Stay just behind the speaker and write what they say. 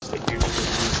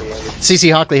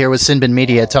CC Hockley here with Sinbin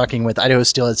Media, talking with Idaho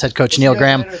Steelheads head coach Neil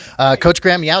Graham. Coach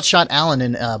Graham, you outshot Allen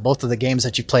in both of the games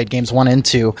that you played, games 1 and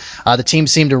 2. The team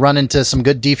seemed to run into some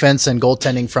good defense and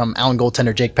goaltending from Allen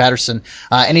goaltender Jake Paterson.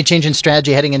 Any change in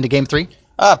strategy heading into game 3?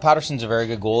 Patterson's a very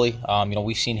good goalie.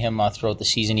 We've seen him throughout the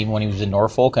season, even when he was in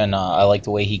Norfolk, and I like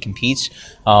the way he competes.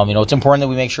 It's important that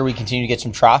we make sure we continue to get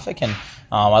some traffic, and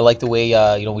I like the way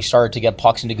we started to get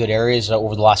pucks into good areas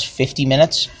over the last 50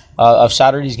 minutes of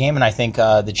Saturday's game, and I think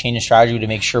the change in strategy would to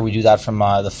make sure we do that from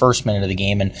the first minute of the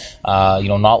game, and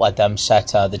not let them set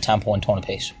the tempo and tone of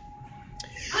pace.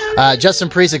 Justin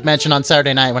Priesick mentioned on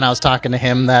Saturday night when I was talking to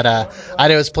him that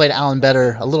Idaho's played Allen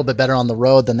a little bit better on the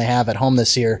road than they have at home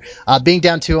this year. Being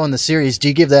down 2-0 in the series, do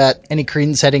you give that any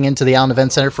credence heading into the Allen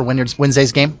Event Center for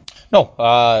Wednesday's game?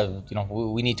 No,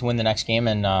 we need to win the next game,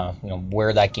 and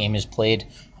where that game is played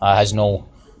has no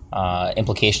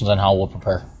implications on how we'll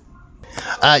prepare.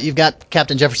 You've got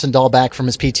Captain Jefferson Dahl back from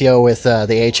his PTO with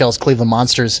the AHL's Cleveland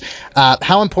Monsters.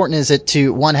 How important is it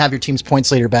to, one, have your team's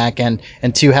points leader back, and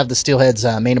two, have the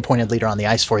Steelheads' main appointed leader on the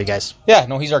ice for you guys? Yeah,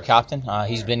 no, he's our captain.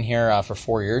 He's been here for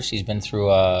 4 years. He's been through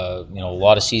a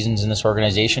lot of seasons in this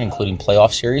organization, including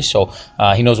playoff series. So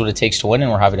he knows what it takes to win,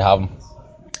 and we're happy to have him.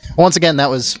 Once again, that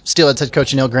was Steelheads head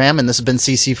coach Neil Graham, and this has been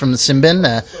CC from the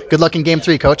Simbin. Good luck in Game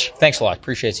 3, Coach. Thanks a lot.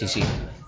 Appreciate it, CC.